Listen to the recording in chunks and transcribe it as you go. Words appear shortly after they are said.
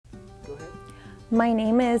go ahead. My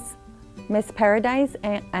name is Miss Paradise,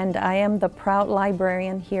 and I am the proud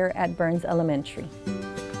librarian here at Burns Elementary.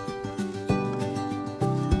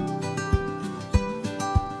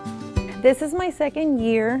 This is my second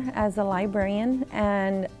year as a librarian,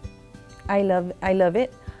 and I love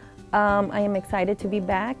it. I am excited to be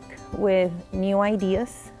back with new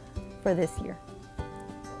ideas for this year.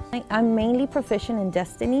 I'm mainly proficient in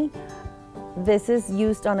Destiny. This is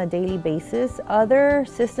used on a daily basis. Other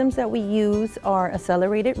systems that we use are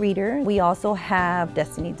Accelerated Reader. We also have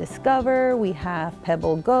Destiny Discover, we have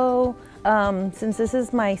Pebble Go. Since this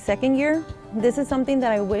is my second year, this is something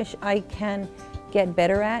that I wish I can get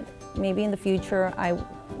better at. Maybe in the future I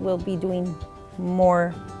will be doing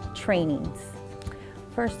more trainings.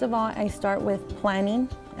 First of all, I start with planning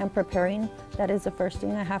and preparing. That is the first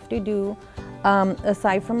thing I have to do.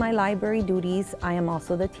 Aside from my library duties, I am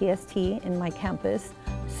also the TST in my campus.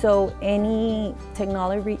 So any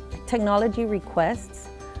technology requests,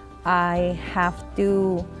 I have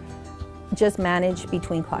to just manage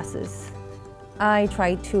between classes. I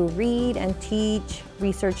try to read and teach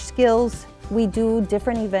research skills. We do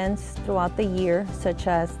different events throughout the year, such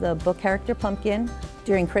as the Book Character Pumpkin,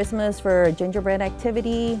 during Christmas for gingerbread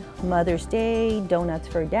activity, Mother's Day, Donuts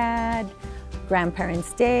for Dad,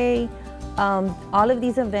 Grandparents' Day. All of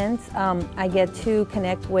these events, I get to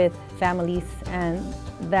connect with families, and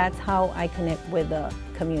that's how I connect with the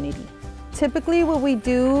community. Typically what we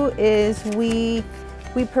do is we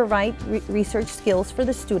provide research skills for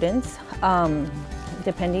the students,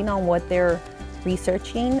 depending on what they're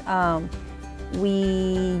researching.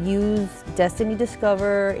 We use Destiny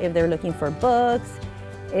Discover if they're looking for books.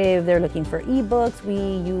 If they're looking for ebooks, we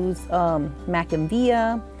use Mac and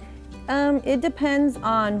Via. It depends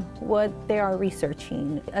on what they are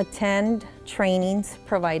researching. Attend trainings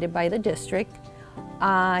provided by the district.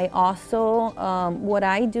 I also, what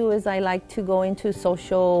I do is I like to go into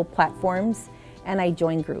social platforms and I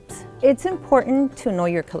join groups. It's important to know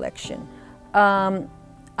your collection.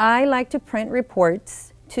 I like to print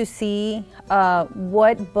reports to see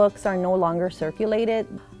what books are no longer circulated.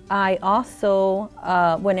 I also,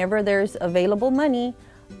 whenever there's available money,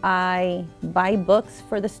 I buy books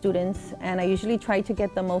for the students, and I usually try to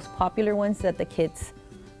get the most popular ones that the kids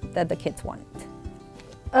want.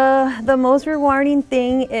 The most rewarding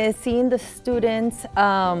thing is seeing the students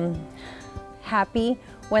happy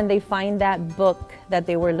when they find that book that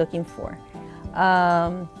they were looking for.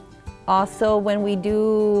 Also, when we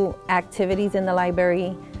do activities in the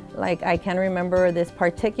library, like I can remember this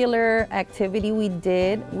particular activity we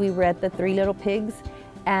did. We read The Three Little Pigs,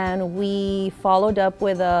 and we followed up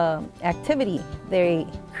with an activity. They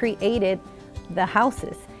created the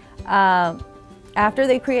houses. After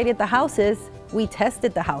they created the houses, we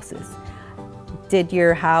tested the houses. Did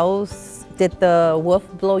the wolf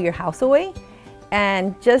blow your house away?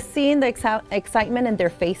 And just seeing the excitement in their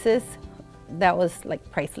faces, that was like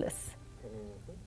priceless.